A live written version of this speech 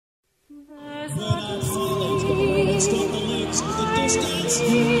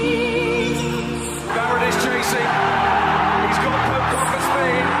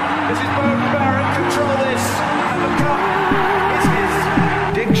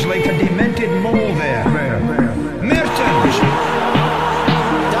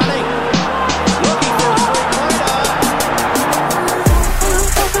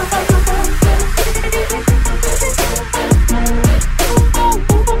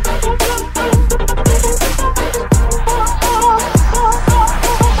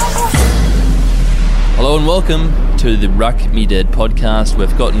and welcome to the Ruck Me Dead podcast.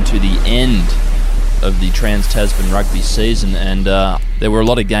 We've gotten to the end of the Trans-Tasman rugby season, and there were a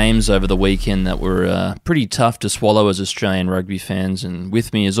lot of games over the weekend that were pretty tough to swallow as Australian rugby fans. And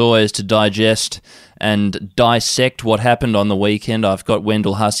with me, as always, to digest and dissect what happened on the weekend, I've got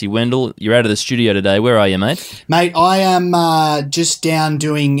Wendell Hussey. Wendell, you're out of the studio today. Where are you, mate? Mate, I am just down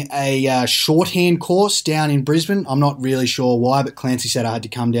doing a shorthand course down in Brisbane. I'm not really sure why, but Clancy said I had to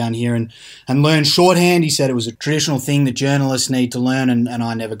come down here and learn shorthand. He said it was a traditional thing that journalists need to learn, and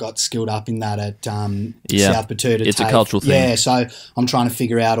I never got skilled up in that at South Batuta. It's a cultural thing. Yeah, so I'm trying to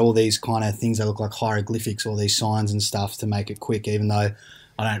figure out all these kind of things that look like hieroglyphics, all these signs and stuff to make it quick, even though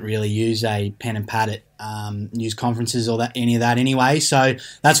I don't really use a pen and pad at news conferences or any of that anyway. So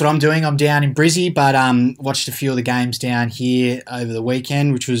that's what I'm doing. I'm down in Brizzy, but watched a few of the games down here over the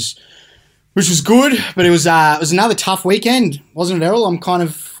weekend, which was good. But it was another tough weekend, wasn't it, Errol? I'm kind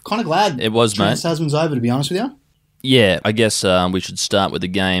of glad it was, mate. Trans-Tasman's over, to be honest with you. Yeah, I guess we should start with the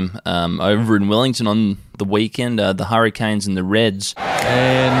game over in Wellington on the weekend. The Hurricanes and the Reds,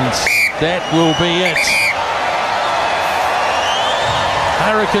 and that will be it.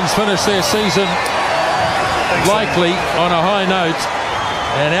 Hurricanes finish their season likely on a high note,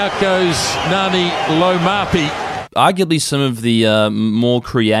 and out goes Ngani Laumape. Arguably some of the more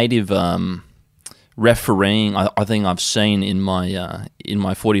creative refereeing I think I've seen in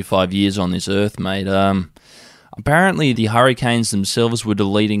my 45 years on this earth, mate. Apparently the Hurricanes themselves were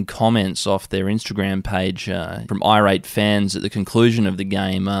deleting comments off their Instagram page from irate fans at the conclusion of the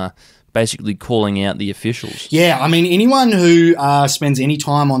game, basically calling out the officials. Yeah, I mean, anyone who spends any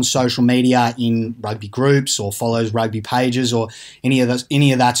time on social media in rugby groups or follows rugby pages or any of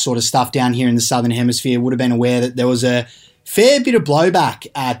that sort of stuff down here in the Southern Hemisphere would have been aware that there was a fair bit of blowback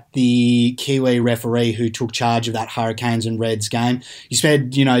at the Kiwi referee who took charge of that Hurricanes and Reds game. You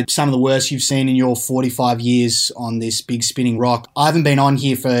said, some of the worst you've seen in your 45 years on this big spinning rock. I haven't been on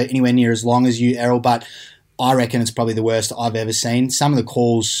here for anywhere near as long as you, Errol, but I reckon it's probably the worst I've ever seen. Some of the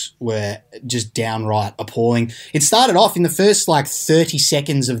calls were just downright appalling. It started off in the first 30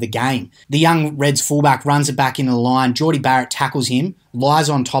 seconds of the game. The young Reds fullback runs it back into the line. Jordie Barrett tackles him, lies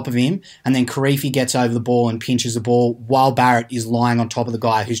on top of him, and then Karifi gets over the ball and pinches the ball while Barrett is lying on top of the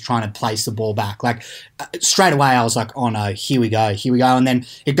guy who's trying to place the ball back. Straight away I was like, oh no, here we go. And then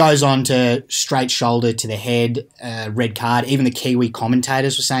it goes on to straight shoulder to the head, red card. Even the Kiwi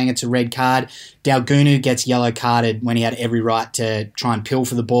commentators were saying it's a red card. Daugunu gets yellow carded when he had every right to try and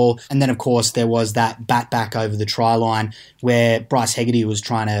pilfer the ball. And then, of course, there was that bat back over the try line where Bryce Hegarty was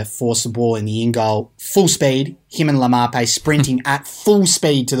trying to force the ball in the in-goal. Full speed, him and Laumape sprinting at full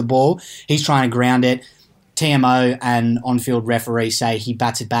speed to the ball. He's trying to ground it. TMO and on-field referee say he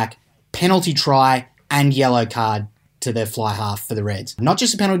bats it back. Penalty try and yellow card to their fly half for the Reds. Not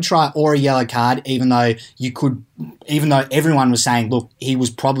just a penalty try or a yellow card, even though everyone was saying, look, he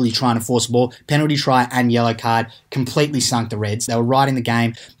was probably trying to force the ball. Penalty try and yellow card completely sunk the Reds. They were right in the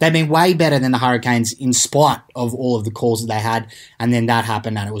game. They've been way better than the Hurricanes in spite of all of the calls that they had. And then that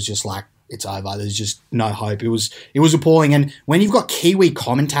happened and it was just like, it's over. There's just no hope. It was appalling. And when you've got Kiwi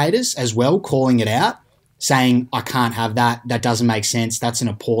commentators as well calling it out, saying, I can't have that, that doesn't make sense, that's an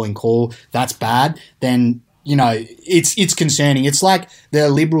appalling call, that's bad, then it's concerning. It's like the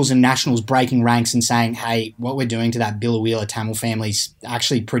Liberals and Nationals breaking ranks and saying, hey, what we're doing to that Billa Tamil family's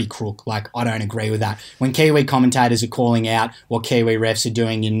actually pretty crook. I don't agree with that. When Kiwi commentators are calling out what Kiwi refs are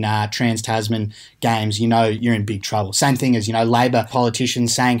doing in Trans-Tasman games, you're in big trouble. Same thing as, Labor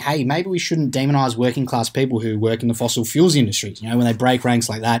politicians saying, hey, maybe we shouldn't demonise working class people who work in the fossil fuels industries. When they break ranks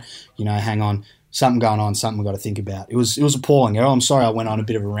like that, hang on. Something going on, something we've got to think about. It was appalling, Errol. I'm sorry I went on a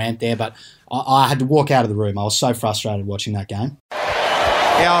bit of a rant there, but I had to walk out of the room. I was so frustrated watching that game.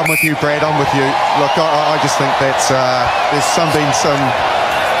 Yeah, I'm with you, Brad. I'm with you. Look, I just think that's there's been some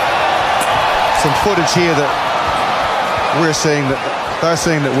footage here that we're seeing that they're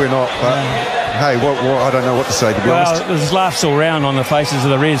seeing that we're not. But hey, I don't know what to say, to be honest. Well, there's laughs all round on the faces of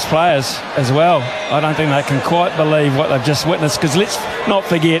the Reds players as well. I don't think they can quite believe what they've just witnessed, because let's not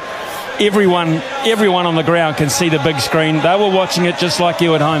forget, everyone on the ground can see the big screen. They were watching it just like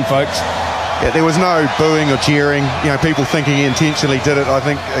you at home, folks. Yeah, there was no booing or cheering. People thinking he intentionally did it. I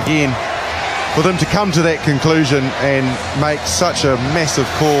think, again, for them to come to that conclusion and make such a massive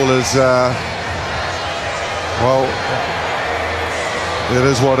call is, it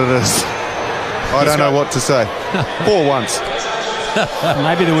is what it is. I don't know what to say. For once.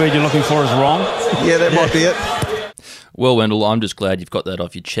 Maybe the word you're looking for is wrong. Yeah, that might be it. Well, Wendell, I'm just glad you've got that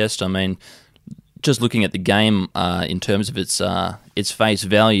off your chest. I mean, just looking at the game in terms of its face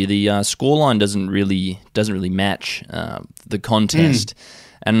value, the scoreline doesn't really match the contest.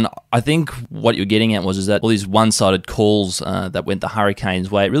 And I think what you're getting at is that all these one-sided calls that went the Hurricanes'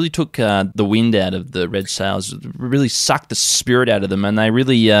 way, it really took the wind out of the Red sails, it really sucked the spirit out of them, and they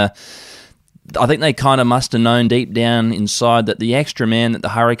really... I think they kind of must have known deep down inside that the extra man that the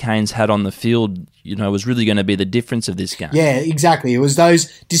Hurricanes had on the field, was really going to be the difference of this game. Yeah, exactly. It was those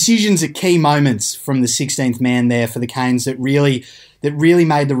decisions at key moments from the 16th man there for the Canes that really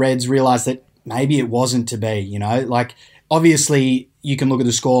made the Reds realise that maybe it wasn't to be, Like, obviously, you can look at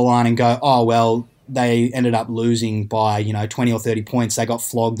the scoreline and go, oh, well, they ended up losing by, 20 or 30 points. They got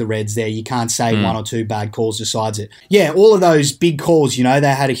flogged, the Reds there. You can't say one or two bad calls decides it. Yeah, all of those big calls, they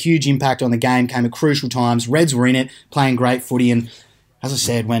had a huge impact on the game, came at crucial times. Reds were in it, playing great footy. And as I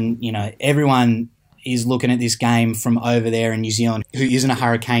said, when, everyone is looking at this game from over there in New Zealand who isn't a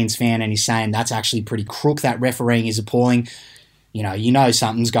Hurricanes fan and is saying that's actually pretty crook, that refereeing is appalling, you know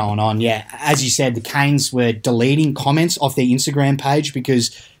something's going on. Yeah, as you said, the Canes were deleting comments off their Instagram page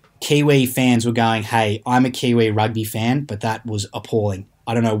because Kiwi fans were going, hey, I'm a Kiwi rugby fan, but that was appalling.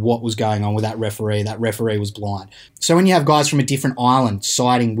 I don't know what was going on with that referee. That referee was blind. So when you have guys from a different island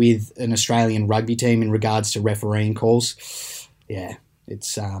siding with an Australian rugby team in regards to refereeing calls, yeah,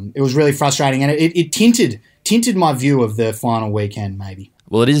 it was really frustrating, and it tinted my view of the final weekend, maybe.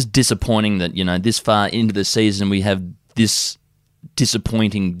 Well, it is disappointing that, this far into the season we have this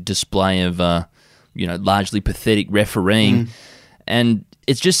disappointing display of, largely pathetic refereeing. And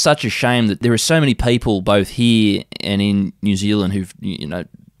it's just such a shame that there are so many people, both here and in New Zealand, who've,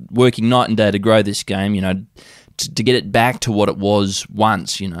 working night and day to grow this game, to get it back to what it was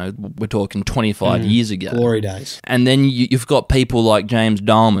once, we're talking 25 years ago. Glory days. And then you've got people like James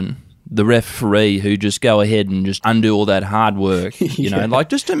Dolman, the referee, who just go ahead and just undo all that hard work. Like,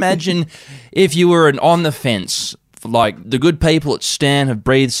 just imagine if you were on the fence, like the good people at Stan have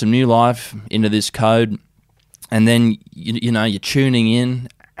breathed some new life into this code, and then, you're tuning in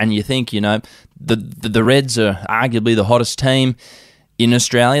and you think, the Reds are arguably the hottest team in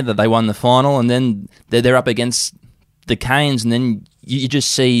Australia, that they won the final, and then they're up against the Canes, and then you just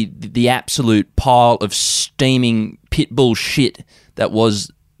see the absolute pile of steaming pit bull shit that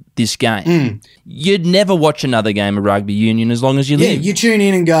was this game. You'd never watch another game of rugby union as long as you live. Yeah, you tune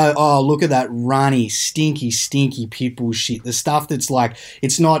in and go, oh, look at that runny, stinky pitbull shit. The stuff that's like,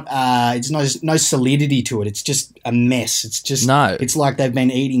 it's no solidity to it. It's just a mess. It's just, it's like they've been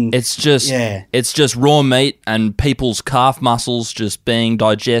eating. It's just raw meat and people's calf muscles just being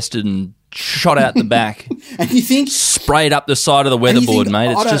digested and shot out the back. And you think, sprayed up the side of the weatherboard,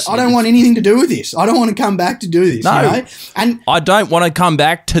 mate. I don't want anything to do with this. I don't want to come back to do this. No. And I don't want to come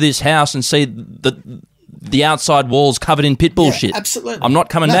back to this house and see the outside walls covered in pit bull shit. Absolutely. I'm not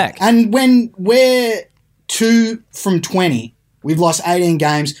coming back. And when we're 2 from 20, we've lost 18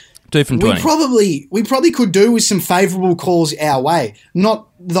 games. 2 from 20. We probably could do with some favourable calls our way, not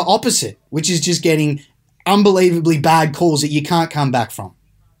the opposite, which is just getting unbelievably bad calls that you can't come back from.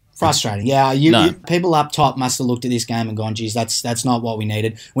 Frustrating. Yeah, people up top must have looked at this game and gone, geez, that's not what we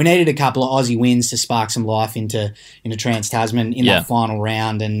needed. We needed a couple of Aussie wins to spark some life into Trans-Tasman in that final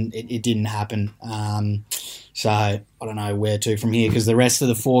round, and it didn't happen. So I don't know where to from here, because the rest of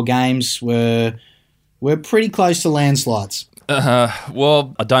the 4 games were pretty close to landslides.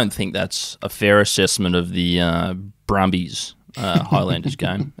 Well, I don't think that's a fair assessment of the Brumbies Highlanders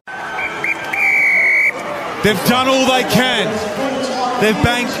game. They've done all they can. They've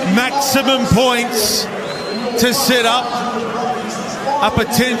banked maximum points to set up a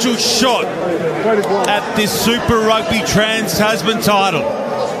potential shot at this Super Rugby Trans-Tasman title.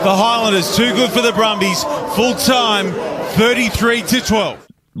 The Highlanders, too good for the Brumbies. Full time, 33-12.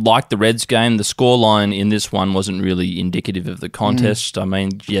 Like the Reds game, the scoreline in this one wasn't really indicative of the contest. I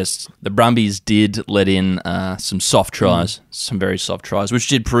mean, yes, the Brumbies did let in some soft tries, some very soft tries, which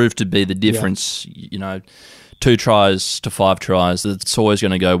did prove to be the difference, 2 tries to 5 tries. It's always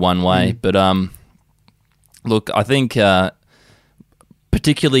going to go one way. But look, I think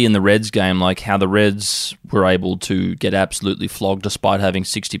particularly in the Reds game, like how the Reds were able to get absolutely flogged despite having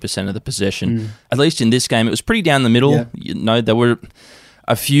 60% of the possession. At least in this game, it was pretty down the middle. There were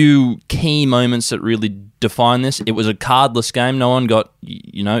a few key moments that really define this. It was a cardless game. No one got,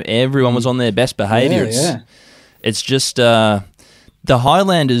 everyone was on their best behaviour. It's just the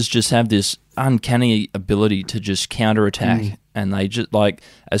Highlanders just have this uncanny ability to just counterattack, and they just, like,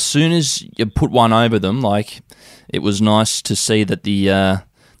 as soon as you put one over them, like, it was nice to see that the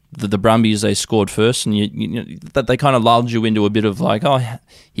Brumbies, they scored first, and that they kind of lulled you into a bit of like, oh,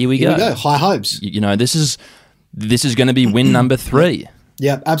 here we go, high hopes. This is going to be win number 3.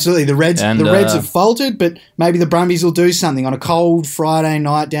 Yeah, absolutely. The Reds have faltered, but maybe the Brumbies will do something on a cold Friday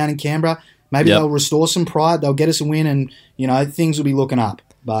night down in Canberra. Maybe they'll restore some pride. They'll get us a win, and things will be looking up.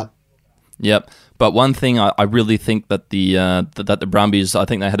 But Yep. But one thing I really think that the Brumbies, I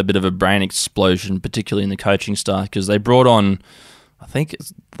think they had a bit of a brain explosion, particularly in the coaching staff, because they brought on, I think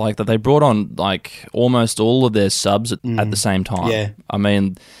it's like that they brought on like almost all of their subs at the same time. Yeah. I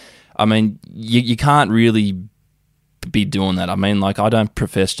mean, you can't really be doing that. I mean, like, I don't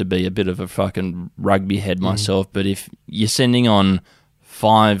profess to be a bit of a fucking rugby head myself, but if you're sending on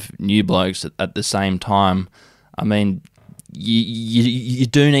 5 new blokes at the same time, I mean, you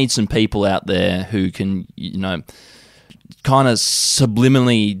do need some people out there who can, kind of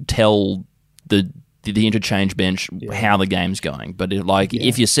subliminally tell the interchange bench how the game's going. But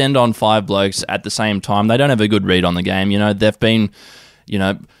if you send on 5 blokes at the same time, they don't have a good read on the game. They've been,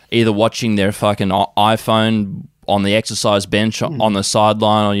 either watching their fucking iPhone on the exercise bench on the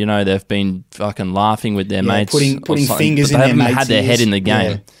sideline, or they've been fucking laughing with their mates, putting fingers in their mates. They mates' haven't had their head ears. in the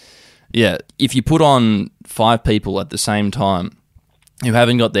game. Yeah, if you put on 5 people at the same time who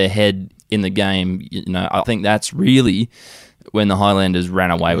haven't got their head in the game, I think that's really when the Highlanders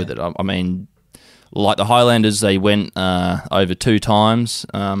ran away with it. I mean, like the Highlanders, they went over 2 times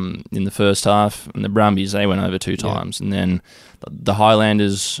in the first half, and the Brumbies, they went over 2 times, and then the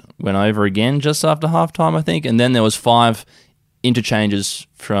Highlanders went over again just after halftime, I think, and then there was 5 interchanges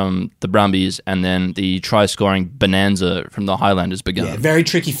from the Brumbies, and then the try-scoring bonanza from the Highlanders began. Yeah, very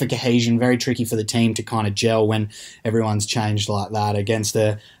tricky for cohesion, very tricky for the team to kind of gel when everyone's changed like that against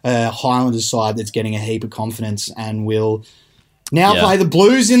a Highlanders side that's getting a heap of confidence and will now play the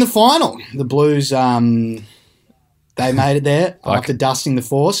Blues in the final. The Blues, they made it there after dusting the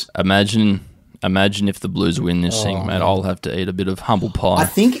Force. Imagine if the Blues win this thing, mate. I'll have to eat a bit of humble pie. I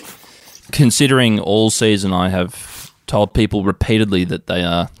think, considering all season I have told people repeatedly that they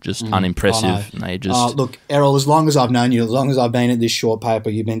are just unimpressive. And they just look, Errol, as long as I've known you, as long as I've been at this short paper,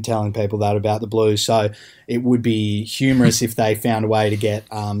 you've been telling people that about the Blues. So it would be humorous if they found a way to get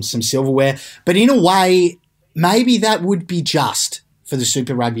some silverware. But in a way, maybe that would be just for the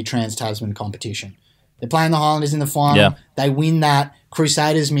Super Rugby Trans-Tasman competition. They're playing the Highlanders in the final. Yeah. They win that.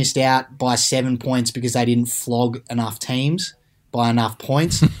 Crusaders missed out by 7 points because they didn't flog enough teams by enough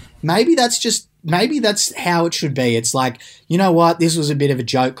points. Maybe that's how it should be. It's like, you know what? This was a bit of a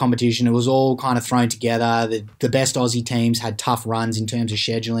joke competition. It was all kind of thrown together. The best Aussie teams had tough runs in terms of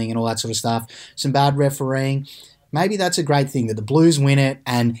scheduling and all that sort of stuff. Some bad refereeing. Maybe that's a great thing that the Blues win it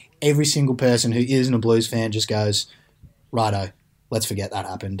and every single person who isn't a Blues fan just goes, righto, let's forget that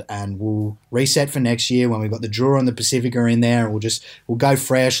happened, and we'll reset for next year when we've got the Drua and the Pacifica in there, and we'll go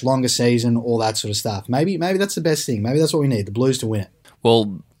fresh, longer season, all that sort of stuff. Maybe that's the best thing. Maybe that's what we need, the Blues to win it.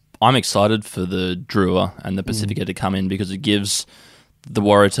 Well, I'm excited for the Drua and the Pacifica to come in because it gives the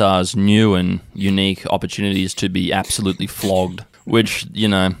Waratahs new and unique opportunities to be absolutely flogged, which,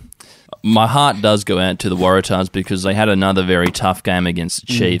 my heart does go out to the Waratahs because they had another very tough game against the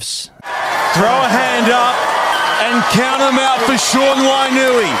Chiefs. Throw a hand up and count them out for Sean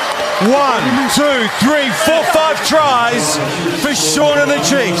Wainui. 1, 2, 3, 4, 5 tries for Sean and the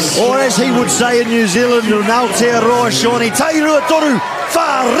Chiefs. Or as he would say in New Zealand, Aotearoa Shawnee, Tairua Toru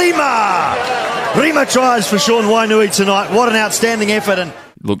Wharima. Rima tries for Sean Wainui tonight. What an outstanding effort. And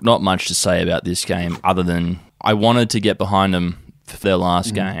look, not much to say about this game other than I wanted to get behind them for their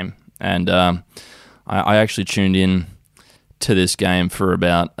last game. And I actually tuned in to this game for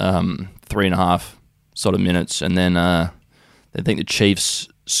about 3.5 sort of minutes, and then I think the Chiefs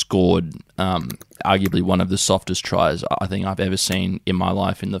scored arguably one of the softest tries I think I've ever seen in my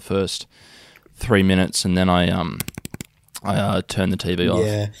life in the first 3 minutes, and then I turned the TV off.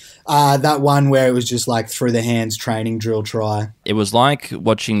 Yeah, that one where it was just like through the hands training drill try. It was like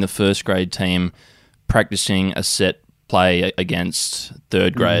watching the first grade team practicing a set play against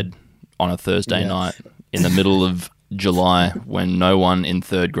third grade on a Thursday night in the middle of July when no one in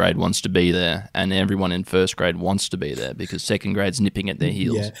third grade wants to be there and everyone in first grade wants to be there because second grade's nipping at their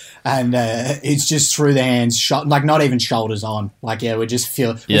heels. Yeah, and it's just through the hands, like not even shoulders on. Like, we're just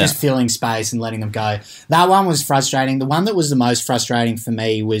filling space and letting them go. That one was frustrating. The one that was the most frustrating for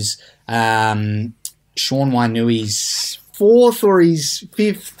me was Sean Wainui's 4th or his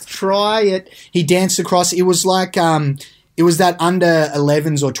 5th try. He danced across. It was like... it was that under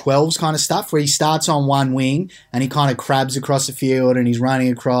 11s or 12s kind of stuff where he starts on one wing and he kind of crabs across the field and he's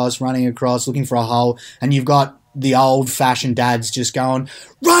running across, looking for a hole. And you've got the old-fashioned dads just going,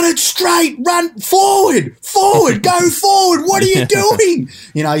 run it straight, run forward, go forward. What are you doing?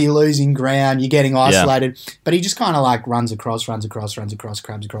 You're losing ground, you're getting isolated. Yeah. But he just kind of like runs across, crabs across.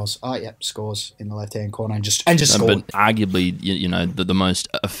 Oh, yeah, scores in the left-hand corner and just scored. But arguably, the most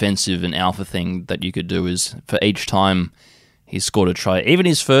offensive and alpha thing that you could do is for each time he scored a try, even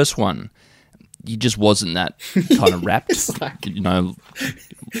his first one, he just wasn't that kind of wrapped.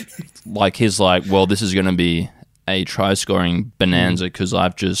 Like he's like, well, this is going to be a try-scoring bonanza because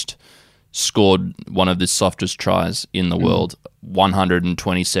I've just scored one of the softest tries in the world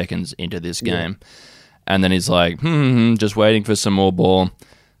 120 seconds into this game. And then he's like, just waiting for some more ball.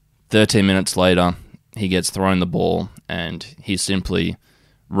 13 minutes later, he gets thrown the ball and he simply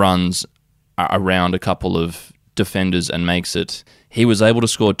runs around a couple of defenders and makes it. He was able to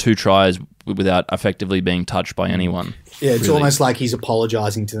score 2 tries without effectively being touched by anyone. Yeah, it's almost like he's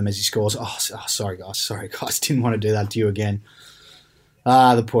apologising to them as he scores. Oh, sorry guys, didn't want to do that to you again.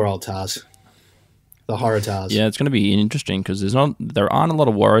 The poor old Tars. The Waratahs. Yeah, it's going to be interesting because there aren't a lot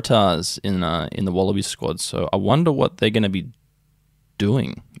of Waratahs in the Wallaby squad, so I wonder what they're going to be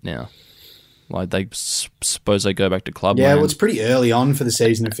doing now. Like, they suppose they go back to Clubland. Yeah, well, it's pretty early on for the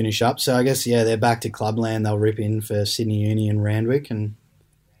season to finish up, so I guess, they're back to Clubland. They'll rip in for Sydney Uni and Randwick and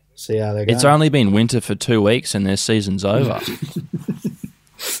see how they go. It's only been winter for 2 weeks and their season's over.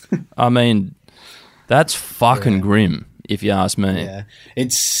 I mean, that's fucking grim, if you ask me. Yeah,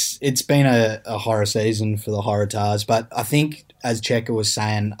 it's been a horror season for the Waratahs, but I think, as Checker was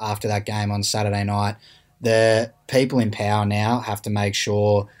saying after that game on Saturday night, the people in power now have to make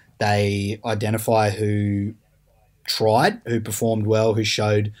sure they identify who tried, who performed well, who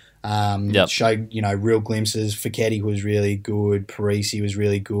showed real glimpses. Fiketti was really good. Parisi was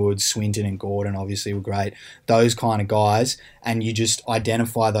really good. Swinton and Gordon obviously were great. Those kind of guys, and you just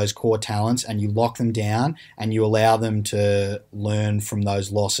identify those core talents and you lock them down and you allow them to learn from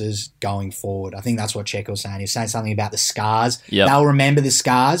those losses going forward. I think that's what Checker was saying. He's saying something about the scars. Yep. They'll remember the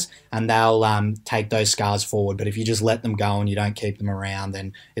scars and they'll take those scars forward. But if you just let them go and you don't keep them around,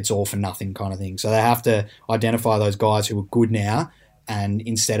 then it's all for nothing kind of thing. So they have to identify those guys who are good now, and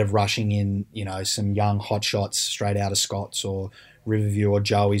instead of rushing in, some young hotshots straight out of Scots or Riverview or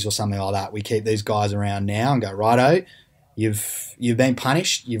Joey's or something like that, we keep these guys around now and go, righto, you've been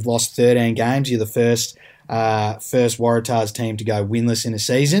punished. You've lost 13 games. You're the first Waratahs team to go winless in a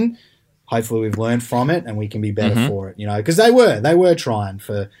season. Hopefully we've learned from it and we can be better for it, because they were trying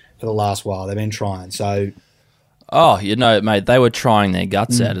for the last while. They've been trying. So, mate, they were trying their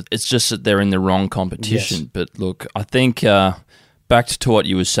guts out. It's just that they're in the wrong competition. Yes. But look, I think back to what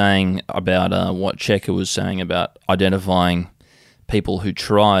you were saying about what Checker was saying about identifying people who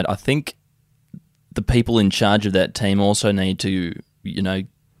tried, I think the people in charge of that team also need to,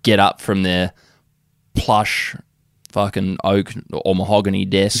 get up from their plush fucking oak or mahogany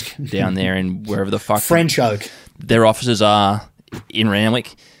desk down there in wherever the fuck French oak their offices are in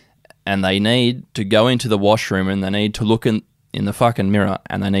Randwick, and they need to go into the washroom and they need to look in the fucking mirror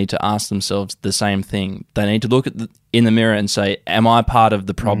and they need to ask themselves the same thing. They need to look in the mirror and say, am I part of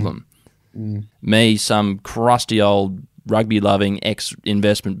the problem? Me, some crusty old rugby-loving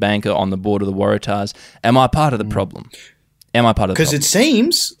ex-investment banker on the board of the Waratahs, am I part of the problem? Am I part of the problem? Because it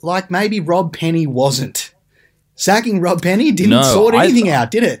seems like maybe Rob Penny wasn't. Sacking Rob Penny didn't sort anything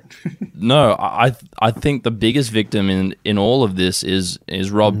out, did it? No, I think the biggest victim in all of this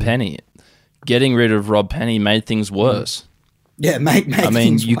is Rob Penny. Getting rid of Rob Penny made things worse. Yeah,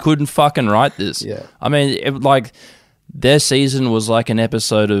 you couldn't fucking write this. Yeah. I mean, their season was like an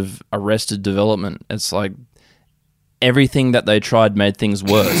episode of Arrested Development. It's like everything that they tried made things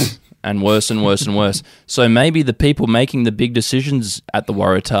worse and worse and worse and worse. So maybe the people making the big decisions at the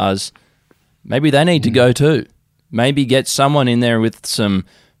Waratahs, maybe they need to go too. Maybe get someone in there with some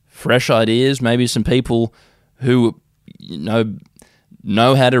fresh ideas, maybe some people who,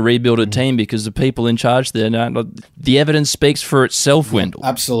 know how to rebuild a team, because the people in charge there, the evidence speaks for itself, Wendell.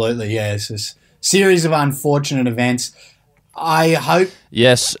 Absolutely, yeah. It's a series of unfortunate events. I hope...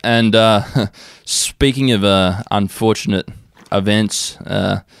 Yes, and speaking of unfortunate events,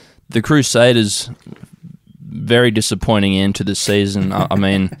 the Crusaders, very disappointing end to the season. I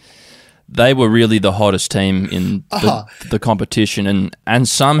mean, they were really the hottest team in the competition, and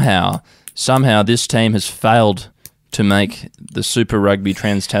somehow this team has failed to make the Super Rugby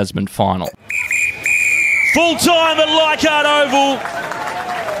Trans-Tasman final. Full time at Leichhardt Oval,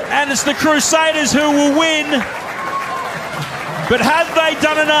 and it's the Crusaders who will win. But have they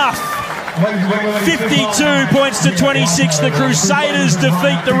done enough? 52 points to 26, the Crusaders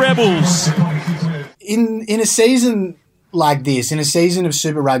defeat the Rebels. In a season like this, in a season of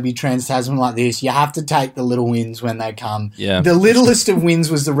Super Rugby Trans-Tasman like this, you have to take the little wins when they come. Yeah. The littlest of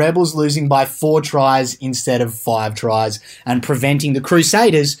wins was the Rebels losing by 4 tries instead of 5 tries and preventing the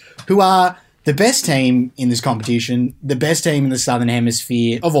Crusaders, who are the best team in this competition, the best team in the Southern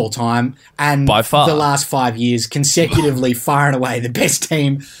Hemisphere of all time, and by far, the last 5 years consecutively far and away the best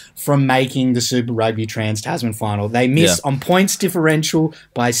team from making the Super Rugby Trans-Tasman final. They miss on points differential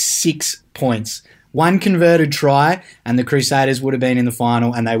by 6 points. One converted try, and the Crusaders would have been in the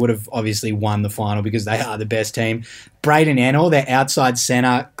final, and they would have obviously won the final because they are the best team. Braden Ennell, their outside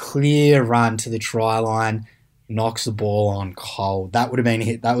centre, clear run to the try line, knocks the ball on cold. That would have been a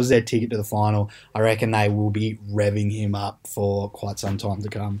hit. That was their ticket to the final. I reckon they will be revving him up for quite some time to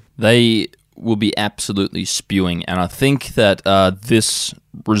come. They will be absolutely spewing, and I think that this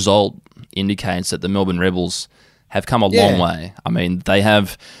result indicates that the Melbourne Rebels have come a long way. I mean, they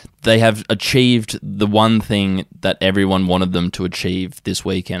have achieved the one thing that everyone wanted them to achieve this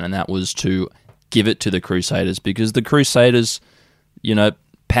weekend, and that was to give it to the Crusaders, because the Crusaders,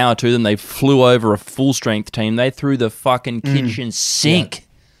 power to them. They flew over a full-strength team. They threw the fucking kitchen sink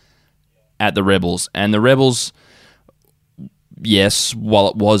at the Rebels, and the Rebels, yes, while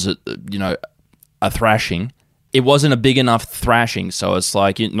it was a thrashing, it wasn't a big enough thrashing, so it's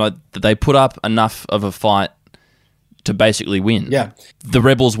like they put up enough of a fight to basically win. Yeah. The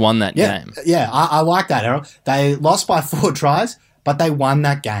Rebels won that game. Yeah, I like that, Errol. They lost by 4 tries, but they won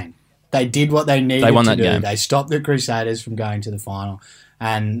that game. They did what they needed to do. Game. They stopped the Crusaders from going to the final.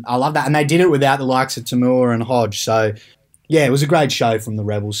 And I love that. And they did it without the likes of Tamua and Hodge. So, yeah, it was a great show from the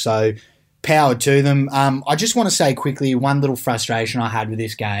Rebels. So, power to them. I just want to say quickly, one little frustration I had with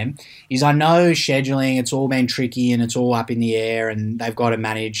this game is I know scheduling, it's all been tricky and it's all up in the air and they've got to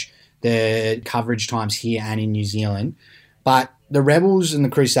manage the coverage times here and in New Zealand. But the Rebels and the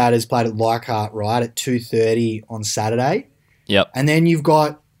Crusaders played at Leichhardt, right, at 2:30 on Saturday. Yep. And then you've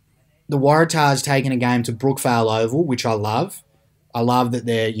got the Waratahs taking a game to Brookvale Oval, which I love. I love that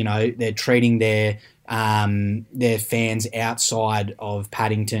they're treating their fans outside of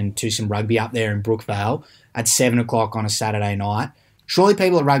Paddington to some rugby up there in Brookvale at 7 o'clock on a Saturday night. Surely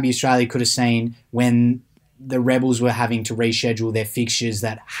people at Rugby Australia could have seen when the Rebels were having to reschedule their fixtures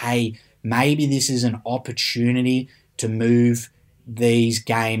that, hey, maybe this is an opportunity to move these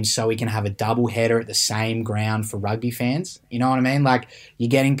games so we can have a double header at the same ground for rugby fans. You know what I mean? Like, you're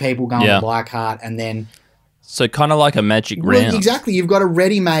getting people going to Leichhardt and then... So kind of like a magic round. Well, exactly. You've got a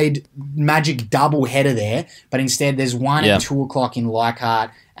ready-made magic double header there, but instead there's one at 2 o'clock in Leichhardt,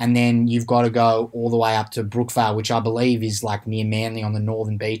 and then you've got to go all the way up to Brookvale, which I believe is like near Manly on the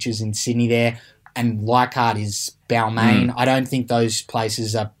northern beaches in Sydney there, and Leichhardt is Balmain. I don't think those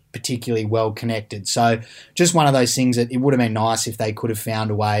places are particularly well connected. So just one of those things that it would have been nice if they could have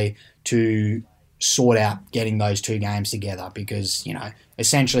found a way to sort out getting those two games together because,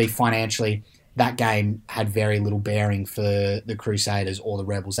 essentially financially that game had very little bearing for the Crusaders or the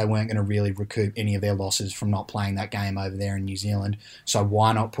Rebels. They weren't going to really recoup any of their losses from not playing that game over there in New Zealand. So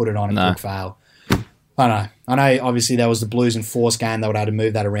why not put it on at Brookvale? I know obviously there was the Blues and Force game. They would have to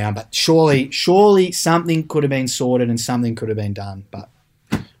move that around. But surely something could have been sorted and something could have been done. But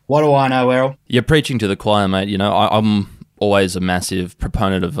what do I know, Errol? You're preaching to the choir, mate. I'm always a massive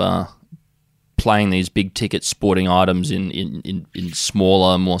proponent of playing these big-ticket sporting items in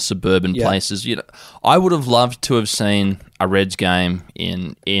smaller, more suburban places. I would have loved to have seen a Reds game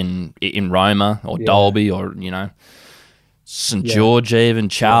in Roma or Dalby or, St George, even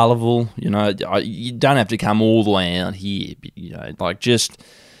Charleville. You don't have to come all the way out here.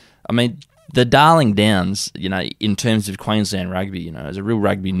 The Darling Downs, in terms of Queensland rugby, is a real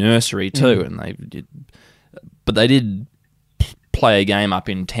rugby nursery too, and they did play a game up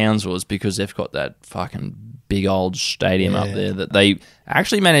in Townsville because they've got that fucking big old stadium up there that they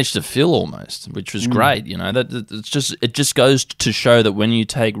actually managed to fill almost, which was great. It just goes to show that when you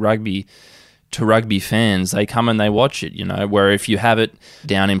take rugby to rugby fans, they come and they watch it, where if you have it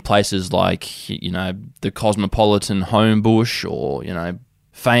down in places like, the Cosmopolitan Homebush or,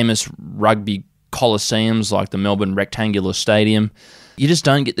 famous rugby coliseums like the Melbourne Rectangular Stadium, you just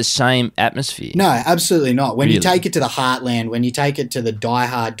don't get the same atmosphere. No, absolutely not. When you take it to the heartland, when you take it to the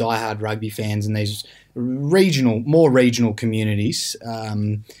diehard rugby fans in these more regional communities,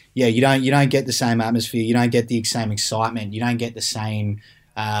 you don't get the same atmosphere. You don't get the same excitement. You don't get the same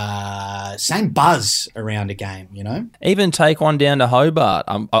buzz around a game. Even take one down to Hobart.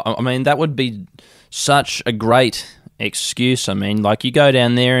 I mean, that would be such a great excuse. I mean, like you go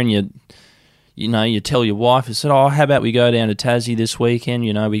down there and you tell your wife, you said, how about we go down to Tassie this weekend?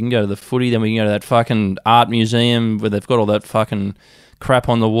 We can go to the footy, then we can go to that fucking art museum where they've got all that fucking crap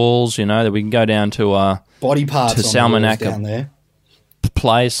on the walls, that we can go down to body parts to Salmonaka down there.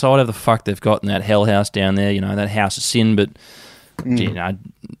 Place, so whatever the fuck they've got in that hell house down there, that house of sin, but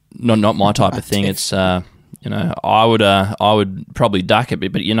not my type of thing. It's I would probably duck it,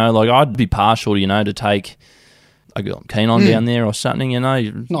 but I'd be partial, to take a girl I'm keen on down there or something,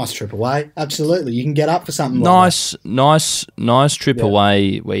 Nice trip away. Absolutely. You can get up for something nice trip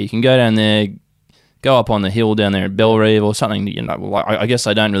away where you can go down there, go up on the hill down there at Bellerive or something. You know, like, I guess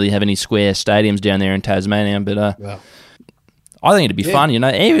they don't really have any square stadiums down there in Tasmania, but I think it'd be fun. You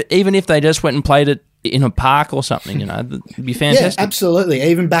know, even if they just went and played it in a park or something, you know, it'd be fantastic. Yeah, absolutely.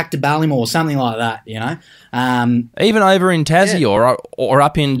 Even back to Ballymore, something like that, you know. Even over in Tassie or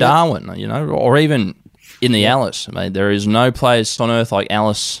up in Darwin, you know, or even in the Alice. I mean, there is no place on earth like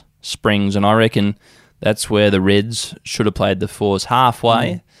Alice Springs, and I reckon that's where the Reds should have played the Fours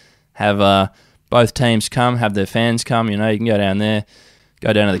halfway. Have both teams come, have their fans come. You know, you can go down there,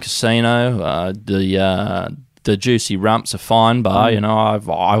 go down to the casino. The Juicy Rump's a fine bar. You know,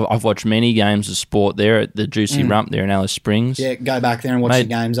 I've watched many games of sport there at the Juicy Rump there in Alice Springs. Yeah, go back there and watch the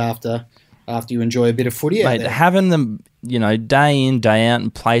games after you enjoy a bit of footy. Mate, having them, you know, day in, day out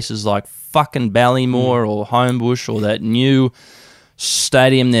in places like fucking Ballymore or Homebush or that new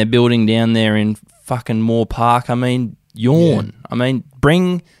stadium they're building down there in fucking Moore Park. I mean, yawn. Yeah. I mean,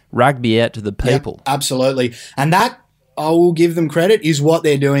 bring rugby out to the people. Yep, absolutely. And that, I will give them credit, is what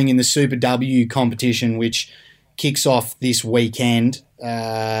they're doing in the Super W competition, which kicks off this weekend.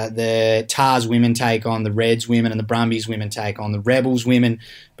 The Tars women take on the Reds women, and the Brumbies women take on the Rebels women,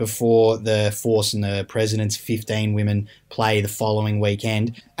 before the Force and the President's 15 women play the following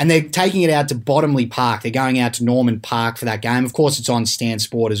weekend. And they're taking it out to Bottomley Park. They're going out to Norman Park for that game. Of course, it's on Stan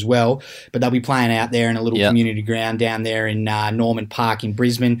Sport as well, but they'll be playing out there in a little community ground down there in Norman Park in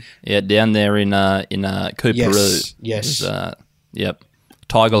Brisbane. Yeah, down there in Cooperoo. Yes. Yep.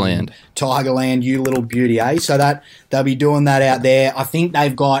 Tigerland, you little beauty, eh? So that they'll be doing that out there. I think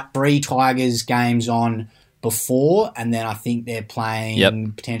they've got 3 Tigers games on before, and then I think they're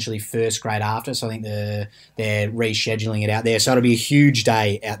playing potentially first grade after. So I think they're rescheduling it out there. So it'll be a huge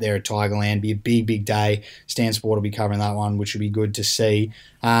day out there at Tigerland. Be a big, big day. Stan Sport will be covering that one, which will be good to see.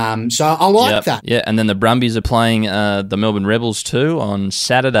 So I like that. Yeah, and then the Brumbies are playing the Melbourne Rebels too on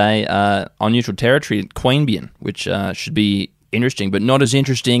Saturday on neutral territory at Queanbeyan, which should be interesting, but not as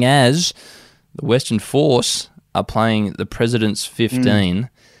interesting as the Western Force are playing the President's 15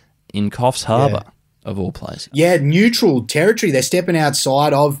 in Coffs Harbour, of all places. Yeah, neutral territory. They're stepping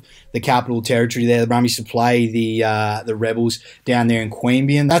outside of the capital territory there. The Brumbies to play the Rebels down there in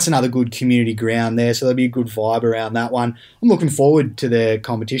Queanbeyan. That's another good community ground there, so there'll be a good vibe around that one. I'm looking forward to the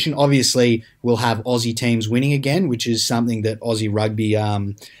competition. Obviously, we'll have Aussie teams winning again, which is something that Aussie rugby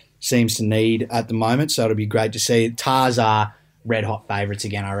seems to need at the moment, so it'll be great to see. Tars are red-hot favourites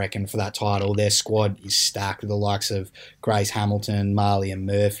again, I reckon, for that title. Their squad is stacked with the likes of Grace Hamilton, Marley and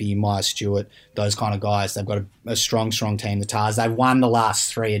Murphy, Maya Stewart, those kind of guys. They've got a strong, strong team, the Tars. They've won the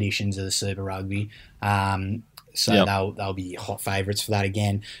last 3 editions of the Super Rugby, so they'll be hot favourites for that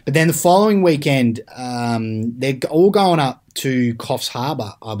again. But then the following weekend, they're all going up to Coffs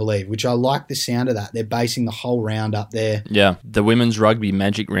Harbour, I believe, which I like the sound of that. They're basing the whole round up there. Yeah, the Women's Rugby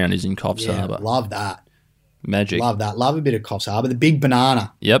Magic Round is in Coffs Harbour. Love that. Magic. Love that. Love a bit of Coffs Harbour. The Big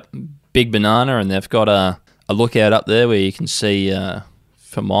Banana. Yep, Big Banana, and they've got a lookout up there where you can see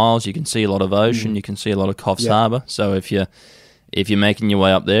for miles. You can see a lot of ocean. You can see a lot of Coffs Harbour. So if you're making your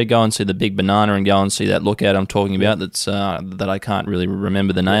way up there, go and see the Big Banana and go and see that lookout I'm talking about. That's that I can't really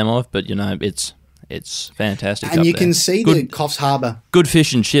remember the name of, but you know it's fantastic. And up you there. can see the Coffs Harbour. Good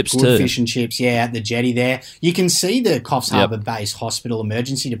fish and chips too. Good fish and chips, yeah, at the jetty there. You can see the Coffs Harbour Base Hospital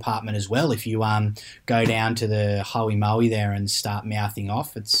Emergency Department as well if you go down to the Hoey Moey there and start mouthing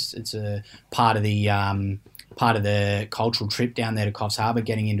off. It's a part of the cultural trip down there to Coffs Harbour,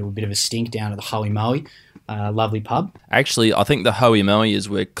 getting into a bit of a stink down at the Hoey Moey. Lovely pub. Actually, I think the Hoey Moey is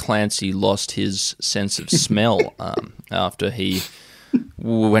where Clancy lost his sense of smell after he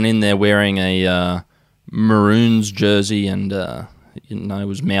went in there wearing a Maroons jersey and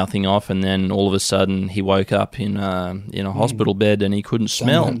was mouthing off, and then all of a sudden he woke up in a hospital bed and he couldn't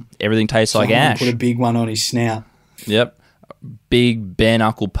smell. Everything tastes like ash. Put a big one on his snout. Yep, big bare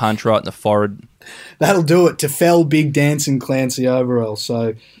knuckle punch right in the forehead. That'll do it to fell Big Dancing Clancy Overall.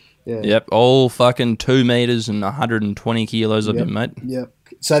 So, yeah. Yep, all fucking 2 meters and 120 kilos of it, mate. Yep.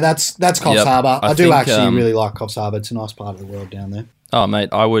 So that's Coffs Harbour. I do actually really like Coffs Harbour. It's a nice part of the world down there. Oh, mate,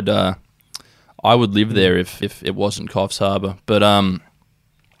 I would live there if it wasn't Coffs Harbour. But,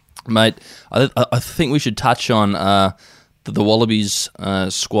 mate, I think we should touch on the Wallabies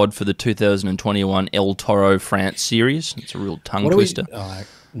squad for the 2021 El Toro France series. It's a real tongue twister. I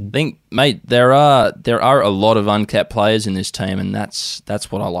think, mate, there are a lot of uncapped players in this team, and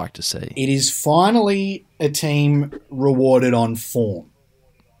that's what I like to see. It is finally a team rewarded on form.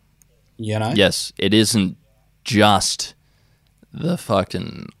 You know? Yes, it isn't just the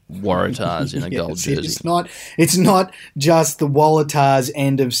fucking Waratahs in a gold jersey. It's not just the Waratahs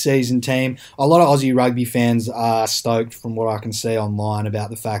end of season team. A lot of Aussie rugby fans are stoked, from what I can see online, about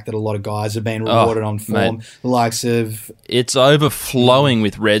the fact that a lot of guys have been rewarded on form. Mate, the likes of... It's overflowing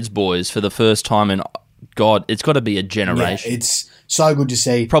with Reds boys for the first time in, God, it's got to be a generation. Yeah, it's so good to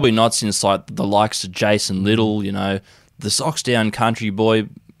see. Probably not since like the likes of Jason Little, you know, the Sox Down country boy,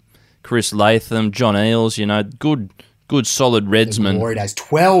 Chris Latham, John Eales, you know, good solid Redsmen. Glory days.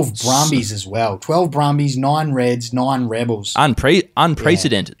 12 Brumbies as well. 12 Brumbies, 9 Reds, 9 Rebels.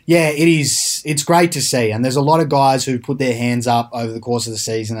 Unprecedented. Yeah, it is. It's great to see. And there's a lot of guys who put their hands up over the course of the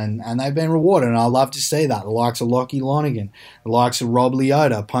season and they've been rewarded. And I love to see that. The likes of Lockie Lonergan, the likes of Rob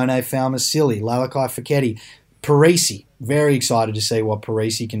Leota, Pone Falmasilli, Lalakai Feketi, Parisi. Very excited to see what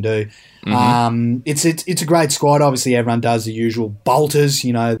Parisi can do. Mm-hmm. It's a great squad. Obviously, everyone does the usual bolters,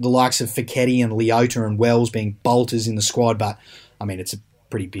 you know, the likes of Feketi and Leota and Wells being bolters in the squad. But, I mean, it's a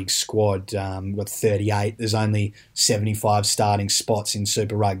pretty big squad. We've got 38. There's only 75 starting spots in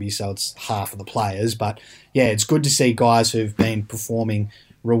Super Rugby, so it's half of the players. But, yeah, it's good to see guys who've been performing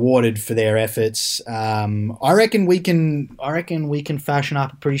rewarded for their efforts. I reckon we can fashion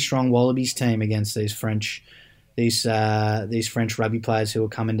up a pretty strong Wallabies team against these French rugby players who are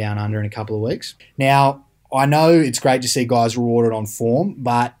coming down under in a couple of weeks. Now, I know it's great to see guys rewarded on form,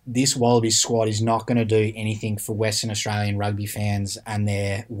 but this Wallabies squad is not going to do anything for Western Australian rugby fans and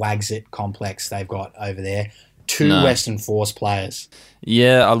their Wagsit complex they've got over there. Two Western Force players.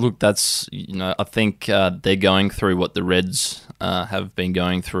 Yeah, look, that's, you know, I think they're going through what the Reds have been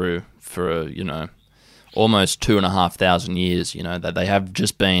going through for, you know, almost 2,500 years. You know, that they have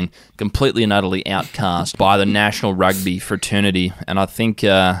just been completely and utterly outcast by the national rugby fraternity, and I think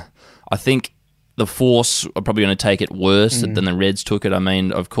the Force are probably going to take it worse than the Reds took it. I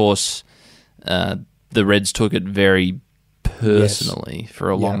mean, of course, the Reds took it very personally for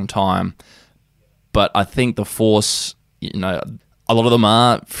a long time, but I think the Force, you know, a lot of them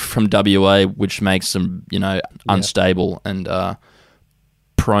are from WA, which makes them, you know, unstable and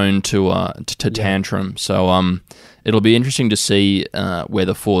prone to tantrum. So it'll be interesting to see where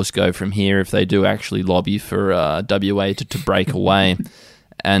the Force go from here if they do actually lobby for WA to break away,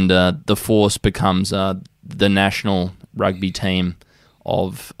 and the Force becomes the national rugby team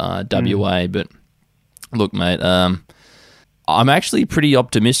of WA. But look, mate, I'm actually pretty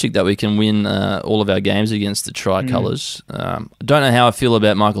optimistic that we can win all of our games against the Tricolours. I don't know how I feel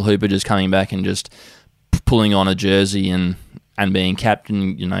about Michael Hooper just coming back and just pulling on a jersey and being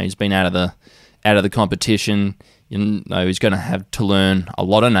captain. You know, he's been out of the competition. You know, he's going to have to learn a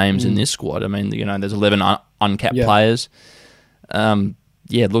lot of names in this squad. I mean, you know, there's 11 uncapped players.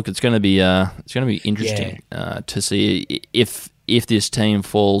 Look, it's going to be interesting to see if this team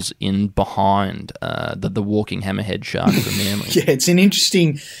falls in behind the walking hammerhead Sharks from Manly. Yeah, it's an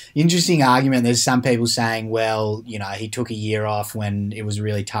interesting argument. There's some people saying, well, you know, he took a year off when it was a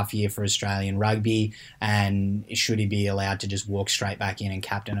really tough year for Australian rugby, and should he be allowed to just walk straight back in and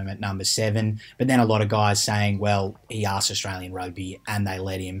captain him at number 7? But then a lot of guys saying, well, he asked Australian rugby and they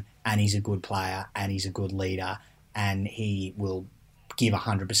let him, and he's a good player and he's a good leader and he will give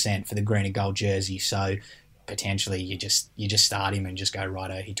 100% for the green and gold jersey. So potentially you just start him and just go,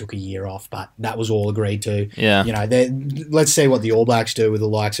 righto, he took a year off, but that was all agreed to. Yeah. You know, let's see what the All Blacks do with the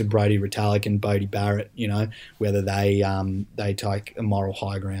likes of Brodie Retallick and Bodie Barrett, you know, whether they take a moral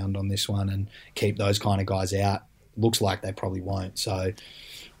high ground on this one and keep those kind of guys out. Looks like they probably won't. So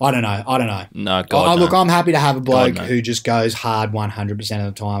I don't know. No, God, Look, I'm happy to have a bloke God, no. who just goes hard 100%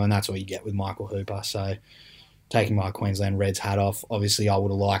 of the time, and that's what you get with Michael Hooper. So taking my Queensland Reds hat off, obviously I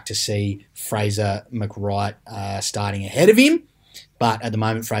would have liked to see Fraser McWright starting ahead of him, but at the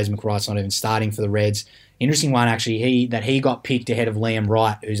moment Fraser McWright's not even starting for the Reds. Interesting one, actually, he got picked ahead of Liam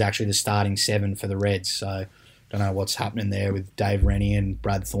Wright, who's actually the starting 7 for the Reds. So don't know what's happening there with Dave Rennie and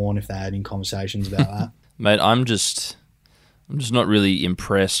Brad Thorne, if they had any conversations about that. Mate, I'm just not really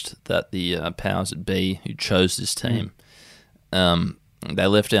impressed that the powers that be who chose this team, they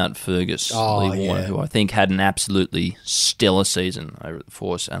left out Fergus Lee Warner, who I think had an absolutely stellar season over at the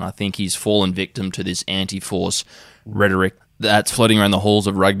Force, and I think he's fallen victim to this anti-Force rhetoric that's floating around the halls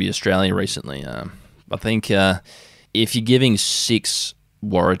of Rugby Australia recently. I think if you're giving 6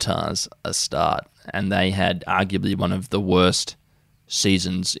 Waratahs a start, and they had arguably one of the worst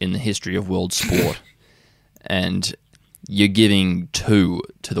seasons in the history of world sport, and you're giving 2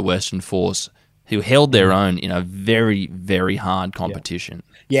 to the Western Force, who held their own in a very, very hard competition.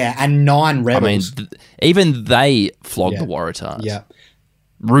 Yeah, and 9 Rebels. I mean, even they flogged the Waratahs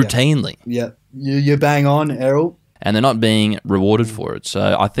routinely. Yeah, you're bang on, Errol. And they're not being rewarded for it.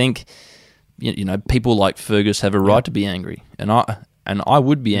 So I think people like Fergus have a right to be angry, and I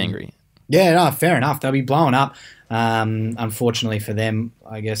would be angry. Yeah, no, fair enough. They'll be blowing up. Unfortunately for them,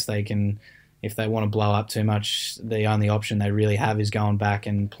 I guess they can, if they want to blow up too much, the only option they really have is going back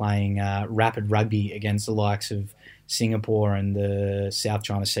and playing rapid rugby against the likes of Singapore and the South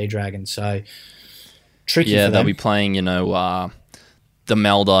China Sea Dragons. So tricky. Yeah, for they'll them. be playing, the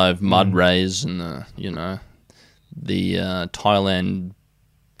Maldive Mud Rays and the Thailand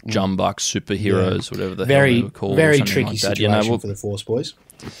Jumbuck superheroes, whatever the hell they were called. Very something tricky like that. situation for the Force boys.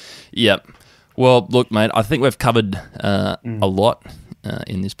 Yep. Well, look, mate, I think we've covered a lot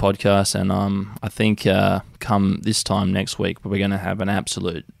in this podcast, and I think come this time next week, we're going to have an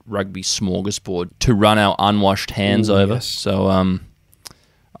absolute rugby smorgasbord to run our unwashed hands over. Yes. So I'm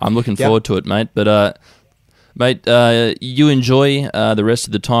looking forward to it, mate. But, mate, you enjoy the rest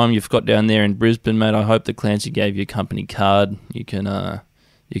of the time you've got down there in Brisbane, mate. I hope that Clancy gave you a company card. You can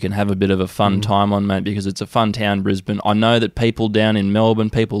have a bit of a fun time on, mate, because it's a fun town, Brisbane. I know that people down in Melbourne,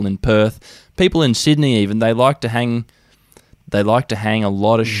 people in Perth, people in Sydney even, they like to hang a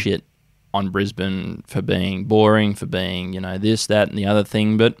lot of shit on Brisbane for being boring, for being, this, that, and the other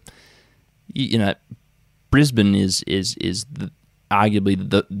thing. But, Brisbane is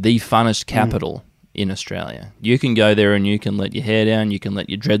arguably the funnest capital in Australia. You can go there and you can let your hair down, you can let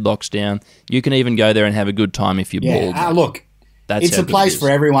your dreadlocks down, you can even go there and have a good time if you're bald. Look, it's a place for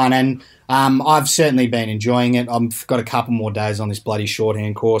everyone, and I've certainly been enjoying it. I've got a couple more days on this bloody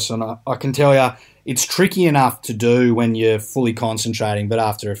shorthand course, and I can tell you it's tricky enough to do when you're fully concentrating, but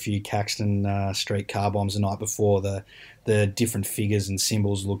after a few Caxton Street car bombs the night before, the different figures and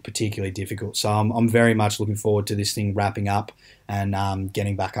symbols look particularly difficult. So I'm very much looking forward to this thing wrapping up and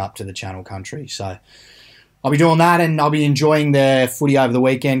getting back up to the Channel Country. So I'll be doing that, and I'll be enjoying the footy over the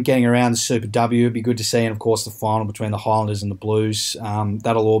weekend, getting around the Super W. It'd be good to see, and of course the final between the Highlanders and the Blues.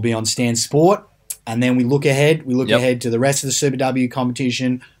 That'll all be on Stan Sport. And then we look ahead. We look ahead to the rest of the Super W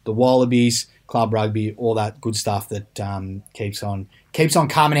competition, the Wallabies, club rugby, all that good stuff that keeps on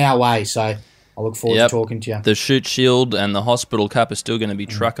coming our way. So I look forward to talking to you. The Shoot Shield and the Hospital Cup are still going to be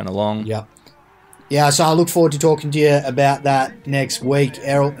trucking along. Yep. Yeah, so I look forward to talking to you about that next week.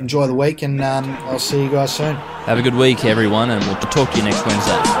 Errol, enjoy the week, and I'll see you guys soon. Have a good week, everyone, and we'll talk to you next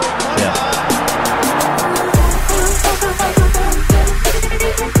Wednesday. Yeah.